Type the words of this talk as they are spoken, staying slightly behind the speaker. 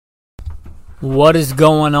What is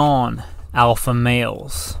going on, alpha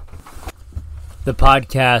males? The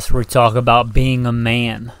podcast where we talk about being a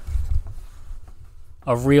man,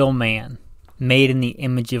 a real man, made in the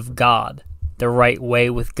image of God, the right way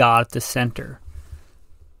with God at the center.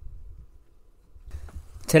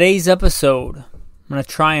 Today's episode, I'm going to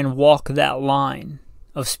try and walk that line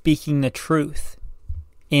of speaking the truth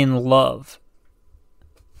in love,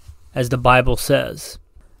 as the Bible says.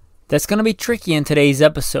 That's going to be tricky in today's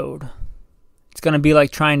episode. It's going to be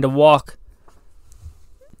like trying to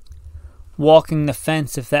walking the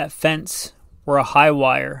fence if that fence were a high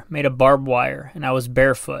wire made of barbed wire and I was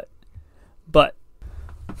barefoot. But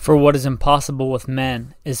for what is impossible with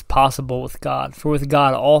men is possible with God. For with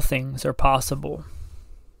God all things are possible.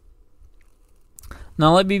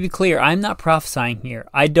 Now let me be clear. I'm not prophesying here.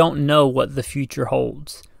 I don't know what the future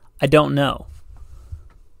holds. I don't know.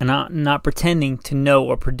 And I'm not pretending to know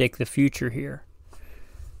or predict the future here.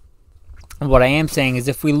 What I am saying is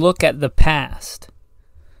if we look at the past,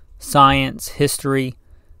 science, history,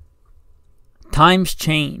 times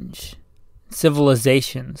change,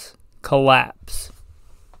 civilizations collapse.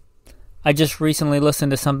 I just recently listened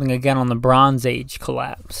to something again on the Bronze Age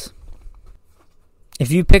collapse. If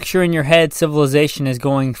you picture in your head civilization is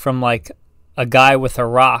going from like a guy with a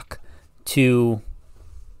rock to,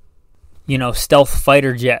 stealth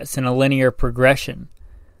fighter jets in a linear progression,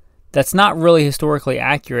 that's not really historically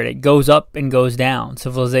accurate. It goes up and goes down.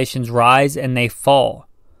 Civilizations rise and they fall.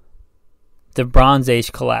 The Bronze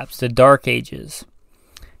Age collapsed. The Dark Ages.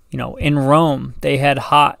 In Rome, they had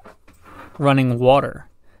hot running water.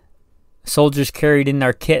 Soldiers carried in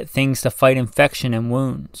their kit things to fight infection and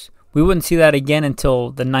wounds. We wouldn't see that again until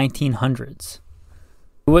the 1900s.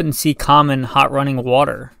 We wouldn't see common hot running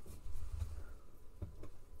water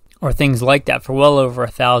or things like that for well over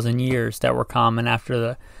 1,000 years that were common after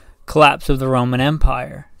the collapse of the Roman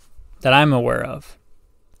Empire that I'm aware of.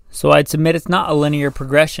 So I'd submit it's not a linear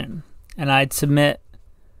progression, and I'd submit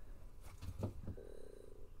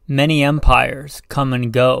many empires come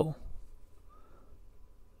and go.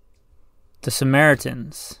 The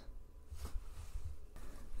Samaritans,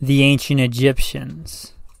 the ancient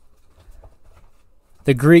Egyptians,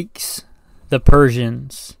 the Greeks, the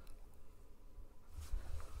Persians,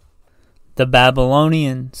 the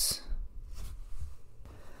Babylonians,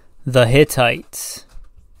 the Hittites,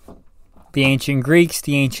 the ancient Greeks,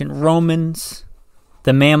 the ancient Romans,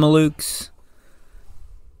 the Mamelukes,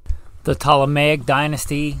 the Ptolemaic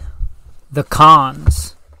dynasty, the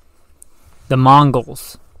Khans, the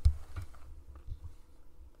Mongols.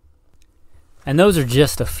 And those are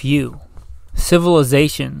just a few.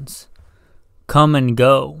 Civilizations come and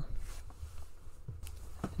go.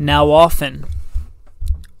 Now often,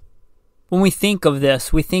 when we think of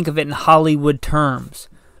this, we think of it in Hollywood terms.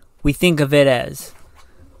 We think of it as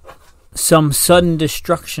some sudden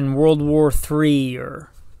destruction, World War III,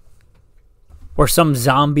 or some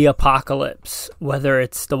zombie apocalypse, whether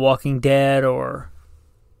it's The Walking Dead or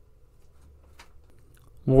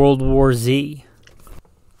World War Z.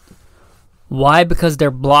 Why? Because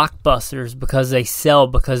they're blockbusters, because they sell,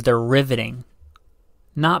 because they're riveting,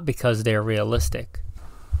 not because they're realistic.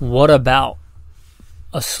 What about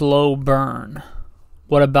a slow burn?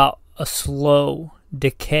 What about a slow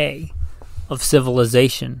decay of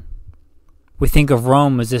civilization? We think of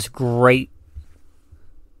Rome as this great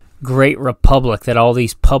republic that all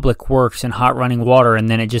these public works and hot running water, and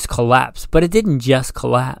then it just collapsed. But it didn't just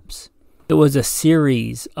collapse. It was a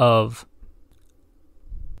series of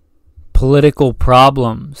political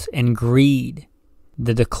problems and greed,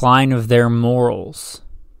 the decline of their morals.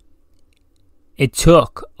 It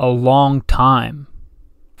took a long time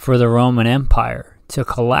for the Roman Empire to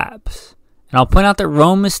collapse. And I'll point out that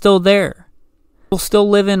Rome is still there. People still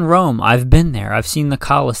live in Rome. I've been there. I've seen the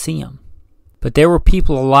Colosseum. But there were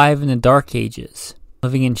people alive in the Dark Ages,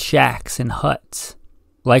 living in shacks and huts.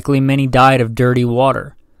 Likely many died of dirty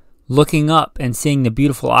water, looking up and seeing the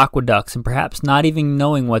beautiful aqueducts and perhaps not even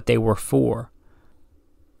knowing what they were for.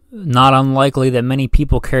 Not unlikely that many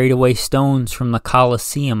people carried away stones from the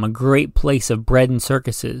Colosseum, a great place of bread and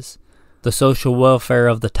circuses, the social welfare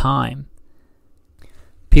of the time.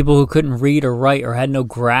 People who couldn't read or write or had no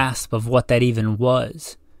grasp of what that even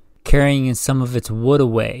was, carrying in some of its wood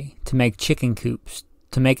away to make chicken coops,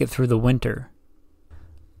 to make it through the winter.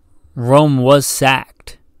 Rome was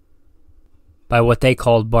sacked by what they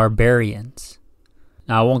called barbarians.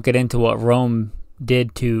 Now, I won't get into what Rome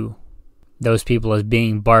did to those people as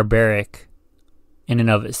being barbaric in and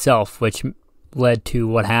of itself, which led to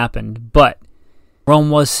what happened. But Rome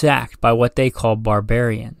was sacked by what they called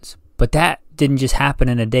barbarians. But that didn't just happen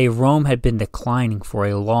in a day. Rome had been declining for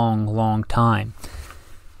a long, long time.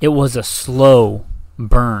 It was a slow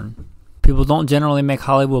burn. People don't generally make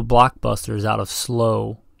Hollywood blockbusters out of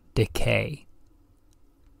slow decay.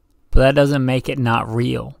 But that doesn't make it not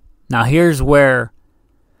real. Now here's where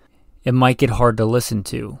it might get hard to listen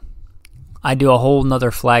to. I do a whole nother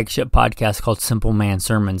flagship podcast called Simple Man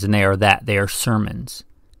Sermons, and they are that. They are sermons.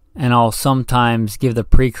 And I'll sometimes give the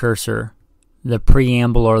precursor, the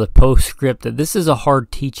preamble, or the postscript that this is a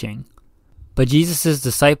hard teaching. But Jesus'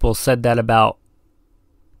 disciples said that about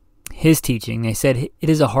his teaching. They said, it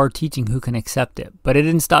is a hard teaching, who can accept it? But it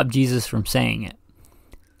didn't stop Jesus from saying it.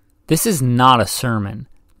 This is not a sermon.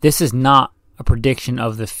 This is not a prediction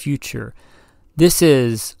of the future. This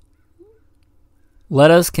is, let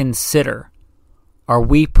us consider, are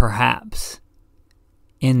we perhaps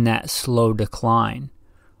in that slow decline?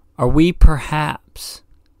 Are we perhaps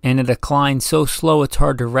in a decline so slow it's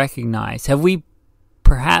hard to recognize? Have we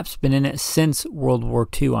perhaps been in it since World War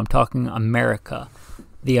II? I'm talking America,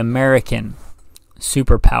 the American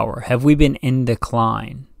superpower. Have we been in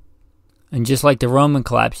decline? And just like the Roman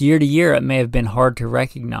collapse, year to year it may have been hard to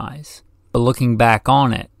recognize. But looking back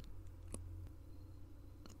on it,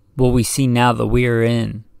 will we see now that we are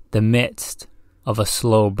in the midst of a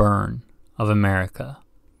slow burn of America?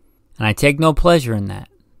 And I take no pleasure in that.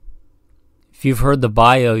 If you've heard the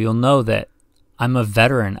bio, you'll know that I'm a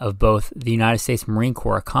veteran of both the United States Marine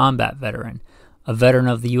Corps, a combat veteran, a veteran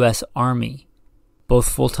of the U.S. Army, both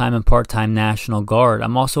full-time and part-time National Guard.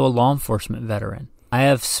 I'm also a law enforcement veteran. I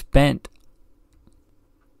have spent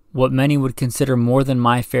what many would consider more than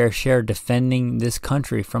my fair share defending this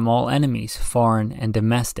country from all enemies, foreign and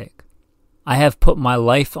domestic. I have put my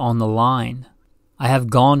life on the line. I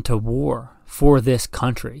have gone to war for this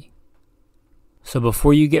country. So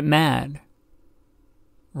before you get mad,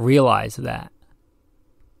 realize that.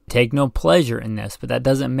 Take no pleasure in this, but that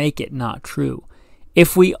doesn't make it not true.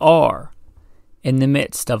 If we are in the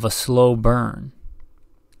midst of a slow burn,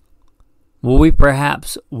 will we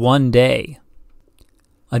perhaps one day,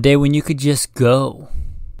 a day when you could just go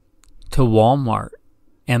to Walmart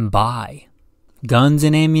and buy guns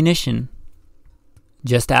and ammunition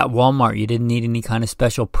just at Walmart? You didn't need any kind of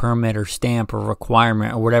special permit or stamp or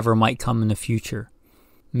requirement or whatever might come in the future.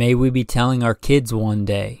 May we be telling our kids one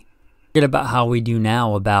day, forget about how we do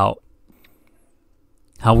now, about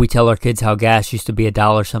how we tell our kids how gas used to be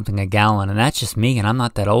 $1 something a gallon, and that's just me, and I'm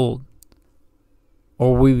not that old.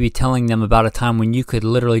 Or we be telling them about a time when you could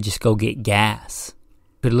literally just go get gas.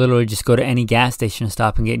 You could literally just go to any gas station and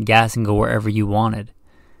stop and get gas and go wherever you wanted.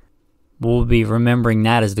 We'll be remembering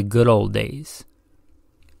that as the good old days.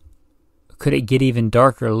 Could it get even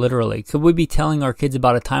darker, literally? Could we be telling our kids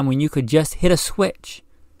about a time when you could just hit a switch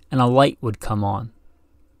and a light would come on?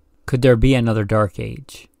 Could there be another dark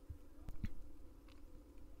age?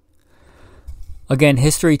 Again,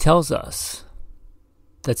 history tells us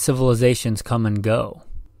that civilizations come and go.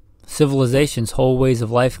 Civilizations' whole ways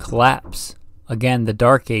of life collapse. Again, the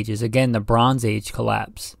Dark Ages. Again, the Bronze Age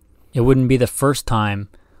collapse. It wouldn't be the first time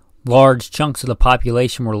large chunks of the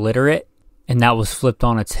population were literate and that was flipped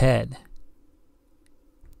on its head.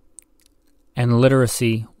 And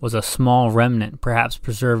literacy was a small remnant, perhaps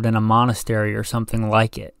preserved in a monastery or something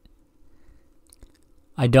like it.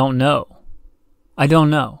 I don't know. I don't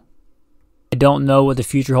know. I don't know what the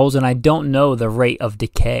future holds, and I don't know the rate of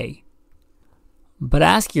decay. But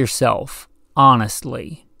ask yourself,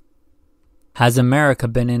 honestly, has America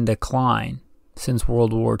been in decline since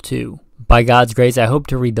World War II? By God's grace, I hope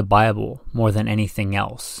to read the Bible more than anything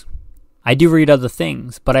else. I do read other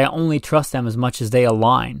things, but I only trust them as much as they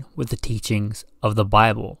align with the teachings of the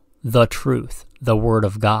Bible, the truth, the Word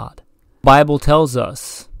of God. The Bible tells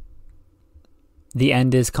us the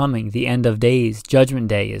end is coming, the end of days, Judgment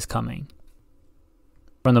Day is coming.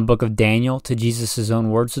 From the book of Daniel to Jesus'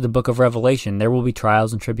 own words to the book of Revelation, there will be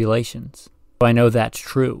trials and tribulations. So I know that's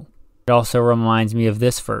true. It also reminds me of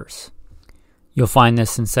this verse. You'll find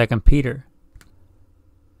this in 2 Peter.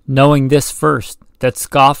 Knowing this first, that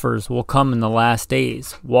scoffers will come in the last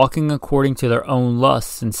days, walking according to their own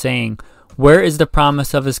lusts, and saying, where is the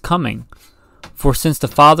promise of his coming? For since the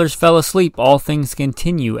fathers fell asleep, all things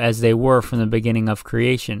continue as they were from the beginning of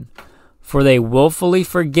creation. For they willfully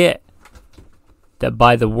forget that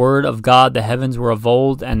by the word of God the heavens were of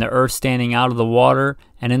old, and the earth standing out of the water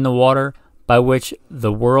and in the water, by which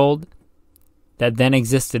the world that then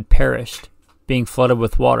existed perished, being flooded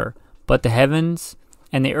with water. But the heavens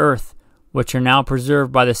and the earth, which are now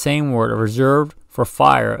preserved by the same word, are reserved for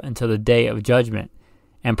fire until the day of judgment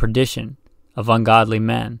and perdition of ungodly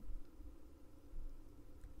men.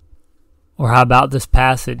 Or how about this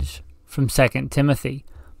passage from 2 Timothy?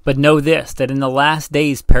 But know this, that in the last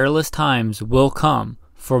days perilous times will come,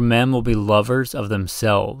 For men will be lovers of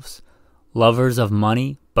themselves, lovers of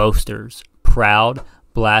money, boasters, proud,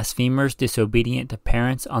 blasphemers, disobedient to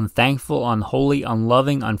parents, unthankful, unholy,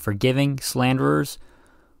 unloving, unforgiving, slanderers,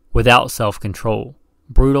 without self-control,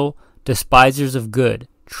 brutal, despisers of good,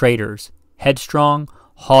 traitors, headstrong,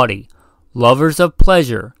 haughty, lovers of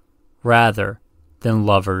pleasure rather than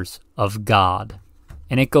lovers of God.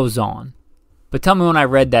 And it goes on. But tell me when I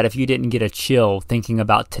read that if you didn't get a chill thinking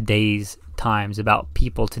about today's times, about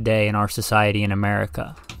people today in our society in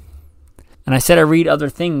America. And I said I read other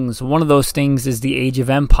things. One of those things is The Age of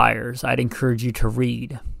Empires. I'd encourage you to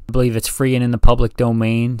read. I believe it's free and in the public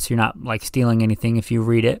domain, so you're not like stealing anything if you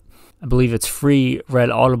read it. I believe it's free, read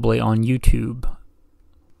audibly on YouTube.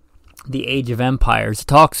 The Age of Empires. It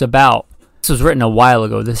talks about, this was written a while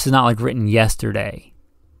ago. This is not like written yesterday.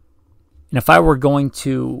 And if I were going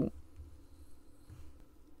to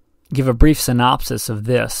give a brief synopsis of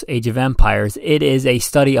this, Age of Empires, it is a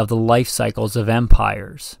study of the life cycles of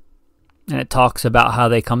empires. And it talks about how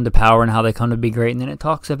they come to power and how they come to be great. And then it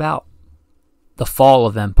talks about the fall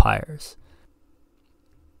of empires.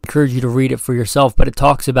 I encourage you to read it for yourself, but it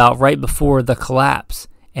talks about right before the collapse,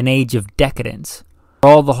 an age of decadence.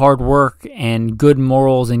 All the hard work and good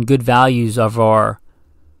morals and good values of our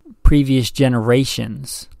previous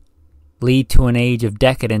generations lead to an age of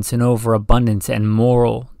decadence and overabundance and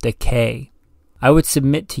moral decay. I would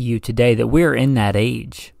submit to you today that we're in that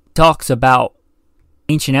age. He talks about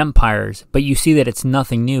ancient empires, but you see that it's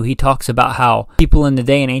nothing new. He talks about how people in the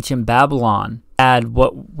day in ancient Babylon had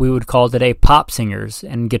what we would call today pop singers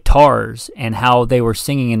and guitars, and how they were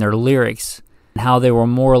singing in their lyrics, and how they were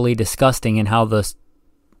morally disgusting, and how the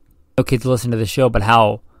no kids listen to the show, but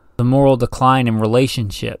how the moral decline in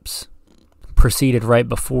relationships proceeded right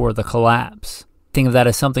before the collapse. Think of that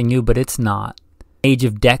as something new, but it's not. Age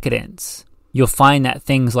of decadence. You'll find that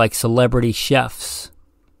things like celebrity chefs,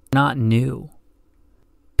 not new.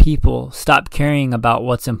 People stop caring about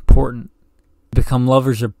what's important, become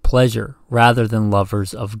lovers of pleasure rather than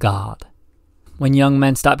lovers of God. When young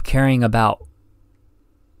men stop caring about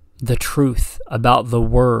the truth, about the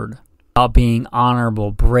word, about being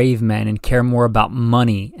honorable, brave men, and care more about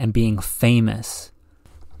money and being famous.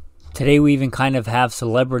 Today we even kind of have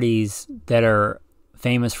celebrities that are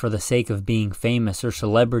famous for the sake of being famous, or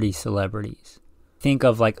celebrities. Think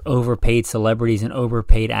of like overpaid celebrities and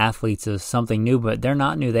overpaid athletes as something new, but they're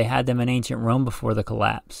not new. They had them in ancient Rome before the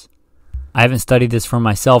collapse. I haven't studied this for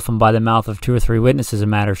myself, and by the mouth of 2 or 3 witnesses a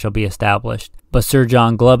matter shall be established. But Sir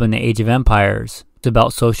John Glubb in The Age of Empires, it's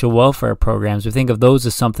about social welfare programs. We think of those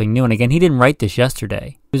as something new. And again, he didn't write this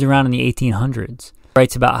yesterday. He was around in the 1800s. He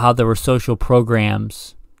writes about how there were social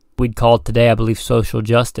programs, we'd call it today, I believe, social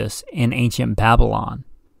justice, in ancient Babylon.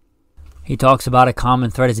 He talks about a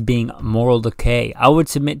common thread as being moral decay. I would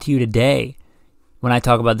submit to you today, when I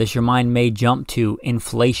talk about this, your mind may jump to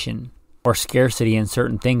inflation or scarcity in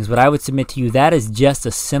certain things, but I would submit to you that is just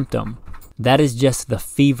a symptom. That is just the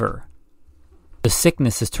fever. The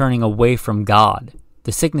sickness is turning away from God.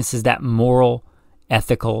 The sickness is that moral,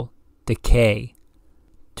 ethical decay,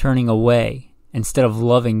 turning away instead of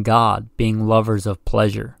loving God, being lovers of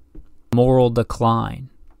pleasure. Moral decline.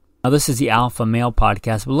 Now, this is the Alpha Male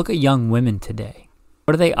Podcast, but look at young women today.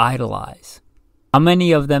 What do they idolize? How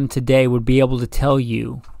many of them today would be able to tell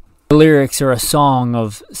you the lyrics are a song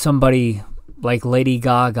of somebody like Lady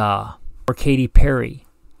Gaga or Katy Perry?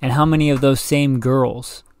 And how many of those same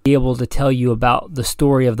girls be able to tell you about the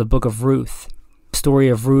story of the book of Ruth, the story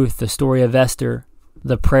of Ruth, the story of Esther,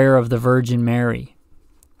 the prayer of the Virgin Mary?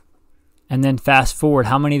 And then fast forward,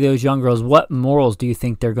 how many of those young girls, what morals do you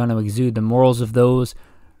think they're going to exude? The morals of those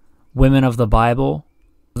women of the Bible,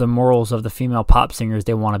 the morals of the female pop singers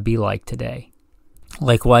they want to be like today?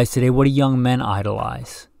 Likewise today, what do young men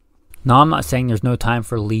idolize? Now, I'm not saying there's no time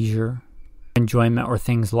for leisure, enjoyment, or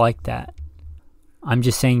things like that. I'm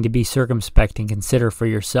just saying to be circumspect and consider for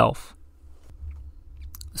yourself.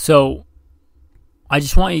 So, I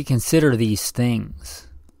just want you to consider these things.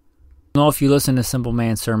 I don't know if you listen to Simple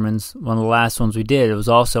Man sermons, one of the last ones we did, it was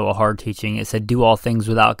also a hard teaching. It said, do all things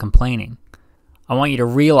without complaining. I want you to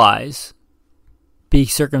realize, be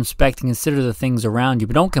circumspect and consider the things around you,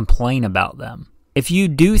 but don't complain about them. If you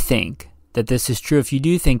do think that this is true, if you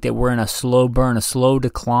do think that we're in a slow burn, a slow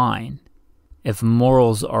decline, if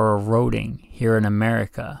morals are eroding here in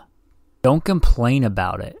America, don't complain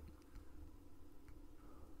about it.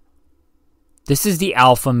 This is the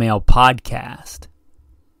Alpha Male Podcast.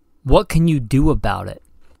 What can you do about it?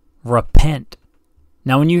 Repent.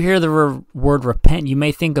 Now, when you hear the word repent, you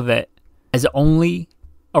may think of it as only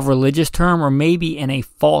a religious term, or maybe in a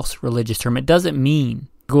false religious term. It doesn't mean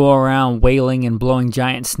go around wailing and blowing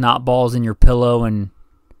giant snot balls in your pillow and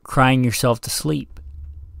crying yourself to sleep.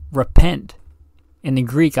 Repent. In the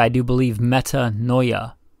Greek, I do believe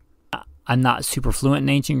metanoia. I'm not super fluent in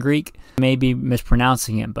ancient Greek. I may be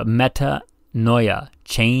mispronouncing it, but metanoia,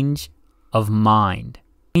 change of mind.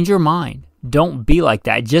 Change your mind. Don't be like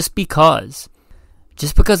that. Just because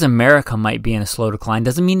America might be in a slow decline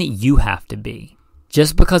doesn't mean that you have to be.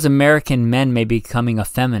 Just because American men may be becoming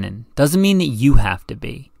effeminate doesn't mean that you have to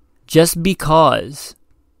be. Just because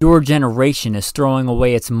your generation is throwing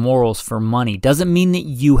away its morals for money doesn't mean that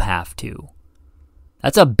you have to.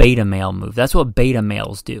 That's a beta male move. That's what beta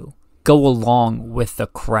males do. Go along with the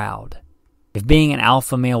crowd. If being an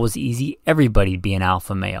alpha male was easy, everybody'd be an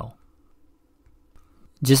alpha male.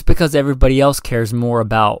 Just because everybody else cares more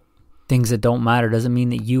about things that don't matter doesn't mean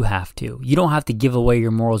that you have to. You don't have to give away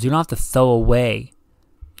your morals. You don't have to throw away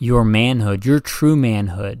your manhood, your true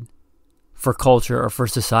manhood, for culture or for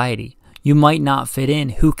society. You might not fit in.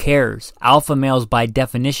 Who cares? Alpha males by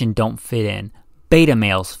definition don't fit in. Beta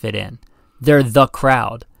males fit in. They're the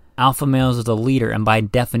crowd. Alpha males are the leader and by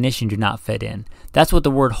definition do not fit in. That's what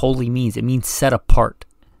the word holy means. It means set apart.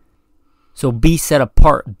 So be set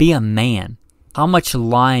apart. Be a man. How much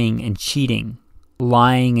lying and cheating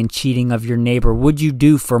of your neighbor would you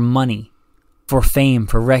do for money, for fame,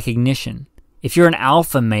 for recognition? If you're an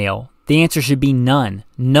alpha male, the answer should be none,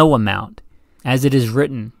 no amount, as it is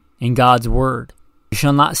written in God's word. You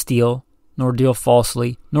shall not steal, nor deal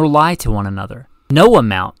falsely, nor lie to one another. No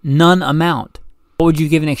amount, none amount. What would you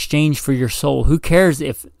give in exchange for your soul? Who cares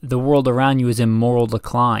if the world around you is in moral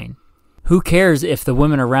decline? Who cares if the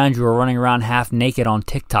women around you are running around half naked on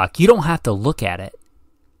TikTok? You don't have to look at it.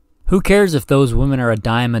 Who cares if those women are a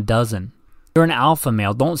dime a dozen? You're an alpha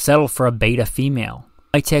male. Don't settle for a beta female.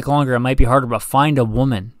 It might take longer. It might be harder, but find a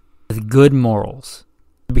woman with good morals.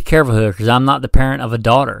 Be careful here, because I'm not the parent of a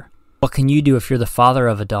daughter. What can you do if you're the father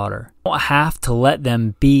of a daughter? You don't have to let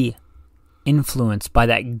them be influenced by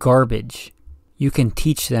that garbage. You can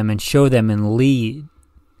teach them and show them and lead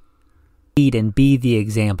and be the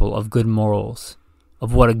example of good morals,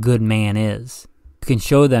 of what a good man is. You can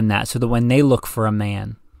show them that so that when they look for a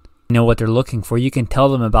man, you know what they're looking for. You can tell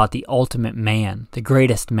them about the ultimate man, the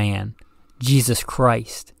greatest man, Jesus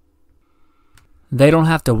Christ. They don't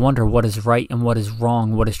have to wonder what is right and what is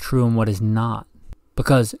wrong, what is true and what is not.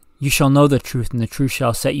 Because you shall know the truth and the truth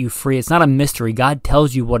shall set you free. It's not a mystery. God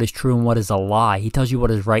tells you what is true and what is a lie. He tells you what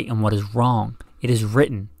is right and what is wrong. It is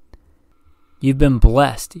written. You've been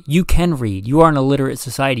blessed. You can read. You are an illiterate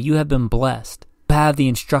society. You have been blessed. You have the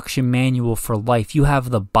instruction manual for life. You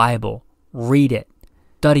have the Bible. Read it.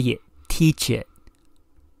 Study it. Teach it.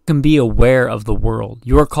 You can be aware of the world.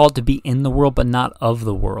 You are called to be in the world, but not of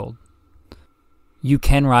the world. You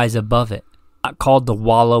can rise above it. Not called to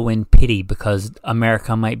wallow in pity because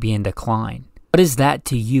America might be in decline. What is that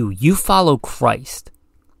to you? You follow Christ.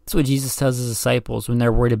 That's what Jesus tells his disciples when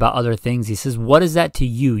they're worried about other things. He says, what is that to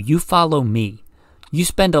you? You follow me. You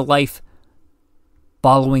spend a life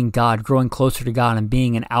following God, growing closer to God, and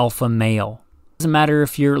being an alpha male. It doesn't matter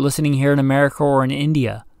if you're listening here in America or in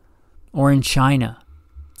India or in China.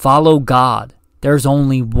 Follow God. There's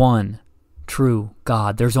only one true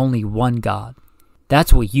God. There's only one God.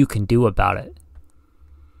 That's what you can do about it.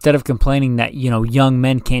 Instead of complaining that, young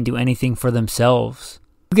men can't do anything for themselves,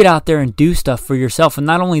 you get out there and do stuff for yourself. And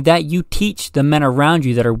not only that, you teach the men around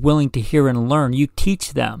you that are willing to hear and learn. You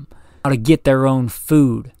teach them how to get their own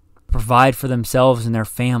food, provide for themselves and their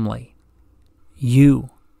family.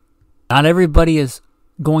 Not everybody is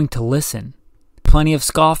going to listen. Plenty of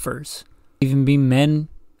scoffers. Even be men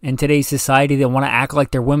in today's society that want to act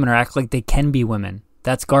like they're women or act like they can be women.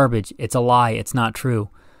 That's garbage. It's a lie. It's not true.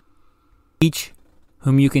 Teach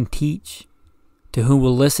whom you can teach, to who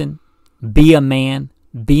will listen. Be a man.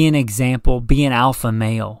 Be an example. Be an alpha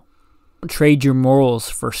male. Don't trade your morals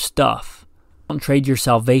for stuff. Don't trade your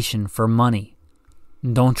salvation for money.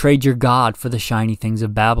 And don't trade your God for the shiny things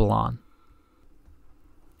of Babylon.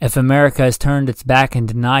 If America has turned its back and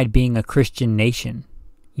denied being a Christian nation,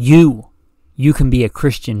 you can be a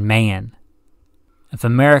Christian man. If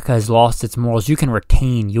America has lost its morals, you can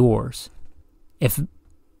retain yours. If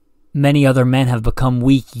many other men have become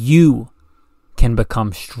weak, you can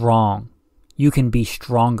become strong. You can be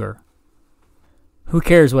stronger. Who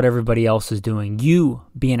cares what everybody else is doing? You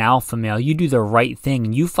be an alpha male. You do the right thing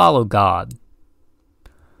and you follow God.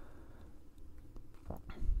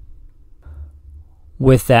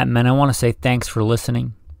 With that, men, I want to say thanks for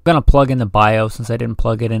listening. I'm going to plug in the bio since I didn't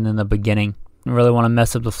plug it in the beginning. I really want to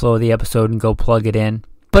mess up the flow of the episode and go plug it in.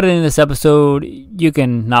 Put it in this episode. You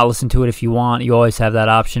can not listen to it if you want. You always have that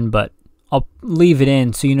option, but I'll leave it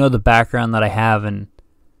in so you know the background that I have and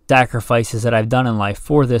sacrifices that I've done in life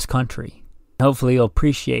for this country. Hopefully you'll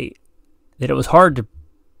appreciate that it was hard to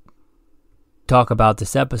talk about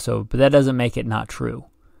this episode, but that doesn't make it not true.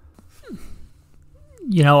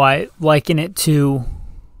 I liken it to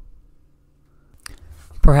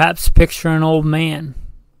perhaps picture an old man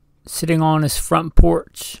sitting on his front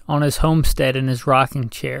porch on his homestead in his rocking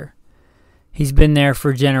chair. He's been there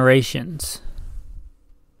for generations.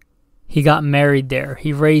 He got married there.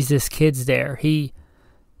 He raised his kids there. He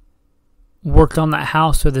worked on that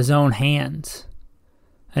house with his own hands.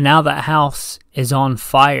 And now that house is on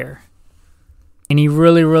fire. And he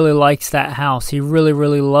really, really likes that house. He really,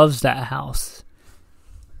 really loves that house.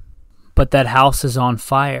 But that house is on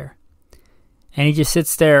fire. And he just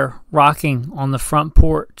sits there rocking on the front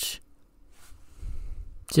porch,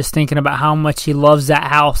 just thinking about how much he loves that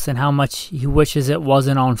house and how much he wishes it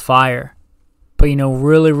wasn't on fire. But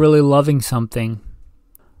really, really loving something,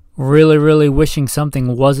 really, really wishing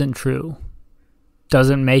something wasn't true,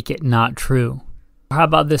 doesn't make it not true. How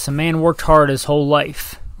about this? A man worked hard his whole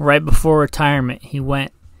life. Right before retirement, he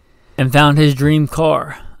went and found his dream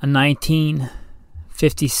car, a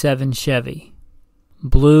 1957 Chevy.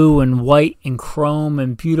 Blue and white and chrome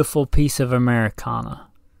and beautiful piece of Americana.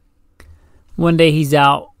 One day he's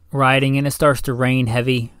out riding and it starts to rain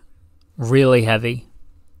heavy, really heavy.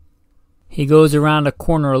 He goes around a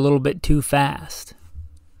corner a little bit too fast.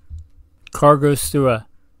 Car goes through a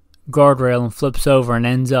guardrail and flips over and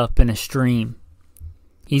ends up in a stream.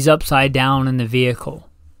 He's upside down in the vehicle,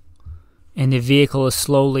 and the vehicle is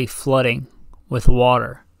slowly flooding with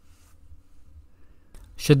water.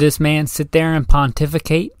 Should this man sit there and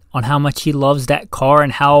pontificate on how much he loves that car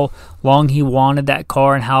and how long he wanted that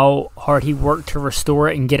car and how hard he worked to restore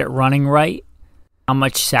it and get it running right? How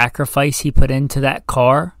much sacrifice he put into that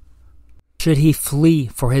car? Should he flee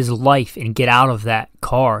for his life and get out of that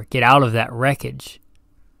car, get out of that wreckage?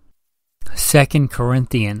 2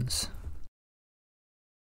 Corinthians.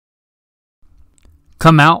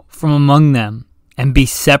 Come out from among them and be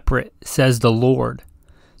separate, says the Lord.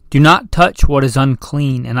 Do not touch what is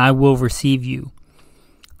unclean, and I will receive you.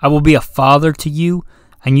 I will be a father to you,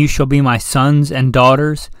 and you shall be my sons and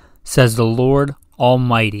daughters, says the Lord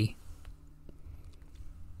Almighty.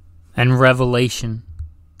 And Revelation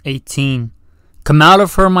 18. Come out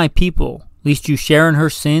of her, my people, lest you share in her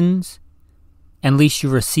sins, and lest you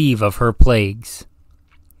receive of her plagues.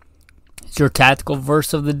 It's your tactical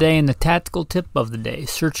verse of the day and the tactical tip of the day.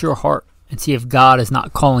 Search your heart and see if God is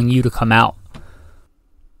not calling you to come out.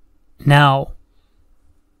 Now,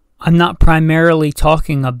 I'm not primarily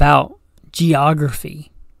talking about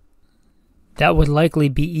geography. That would likely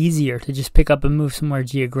be easier to just pick up and move somewhere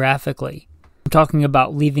geographically. I'm talking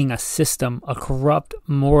about leaving a system, a corrupt,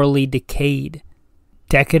 morally decayed,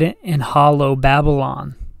 decadent and hollow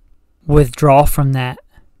Babylon. Withdraw from that.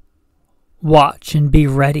 Watch and be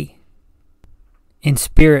ready. In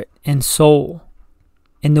spirit and soul.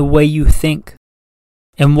 In the way you think.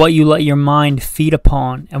 And what you let your mind feed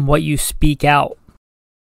upon. And what you speak out.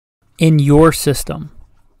 In your system.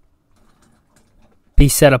 Be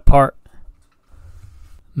set apart.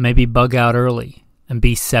 Maybe bug out early. And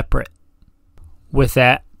be separate. With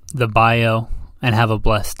that, the bio. And have a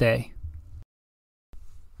blessed day.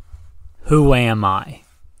 Who am I?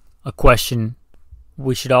 A question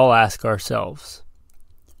we should all ask ourselves.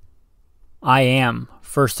 I am,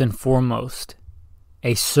 first and foremost,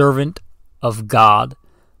 a servant of God,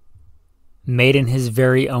 made in His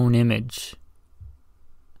very own image,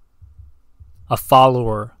 a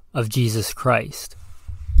follower of Jesus Christ,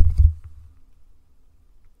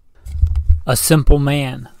 a simple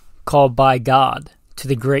man called by God to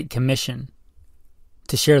the Great Commission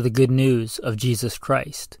to share the good news of Jesus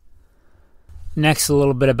Christ. Next, a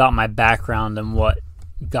little bit about my background and what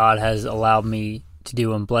God has allowed me to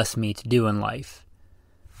do and blessed me to do in life.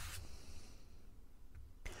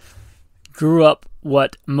 Grew up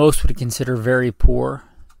what most would consider very poor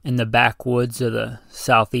in the backwoods of the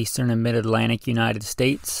southeastern and mid-Atlantic United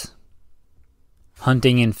States.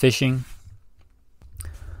 Hunting and fishing.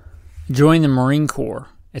 Joined the Marine Corps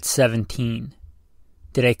at 17.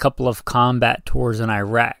 Did a couple of combat tours in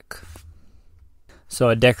Iraq. So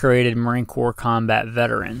a decorated Marine Corps combat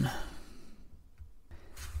veteran.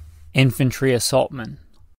 Infantry assaultman.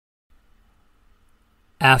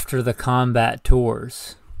 After the combat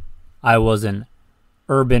tours, I was an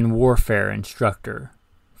urban warfare instructor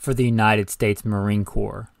for the United States Marine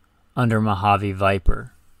Corps under Mojave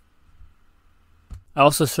Viper. I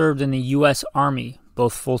also served in the U.S. Army,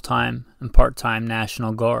 both full-time and part-time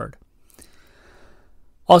National Guard.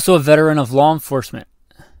 Also a veteran of law enforcement.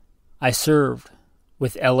 I served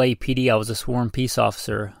with LAPD. I was a sworn peace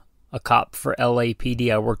officer, a cop for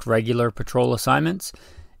LAPD. I worked regular patrol assignments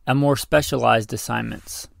and more specialized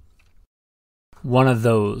assignments. One of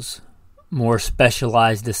those more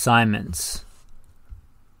specialized assignments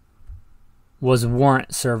was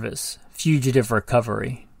warrant service, fugitive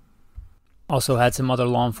recovery. Also had some other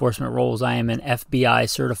law enforcement roles. I am an FBI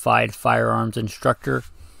certified firearms instructor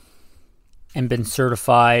and been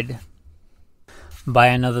certified by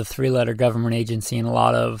another 3-letter government agency in a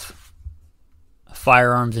lot of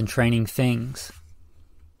firearms and training things.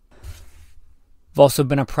 I've also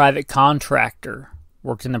been a private contractor,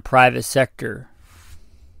 worked in the private sector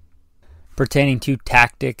pertaining to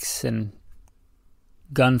tactics and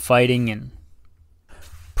gunfighting and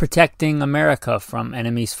protecting America from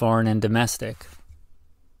enemies foreign and domestic.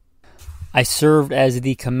 I served as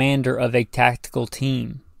the commander of a tactical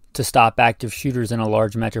team to stop active shooters in a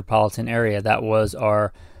large metropolitan area. That was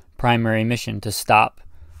our primary mission, to stop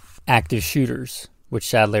active shooters, which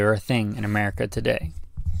sadly are a thing in America today.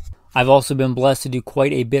 I've also been blessed to do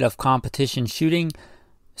quite a bit of competition shooting.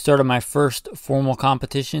 Started my first formal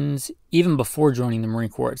competitions even before joining the Marine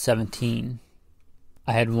Corps at 17.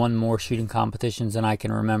 I had won more shooting competitions than I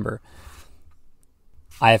can remember.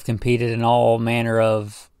 I have competed in all manner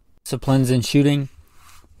of disciplines in shooting.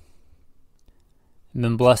 I've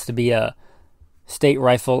been blessed to be a state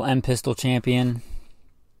rifle and pistol champion,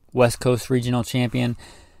 West Coast regional champion.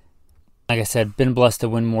 Like I said, been blessed to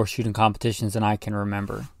win more shooting competitions than I can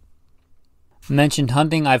remember. Mentioned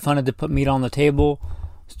hunting. I've hunted to put meat on the table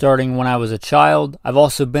starting when I was a child. I've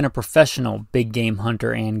also been a professional big game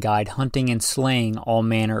hunter and guide, hunting and slaying all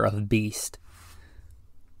manner of beast.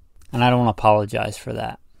 And I don't apologize for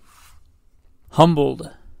that.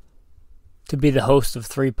 Humbled to be the host of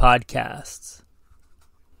 3 podcasts: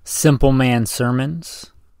 Simple Man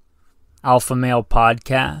Sermons, Alpha Male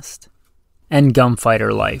Podcast, and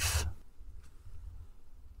Gunfighter Life.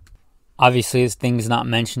 Obviously, as things not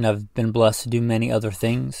mentioned, I've been blessed to do many other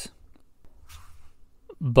things.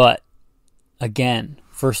 But, again,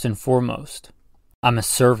 first and foremost, I'm a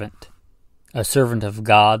servant of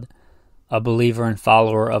God, a believer and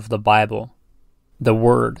follower of the Bible, the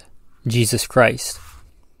Word, Jesus Christ.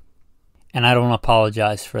 And I don't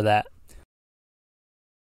apologize for that.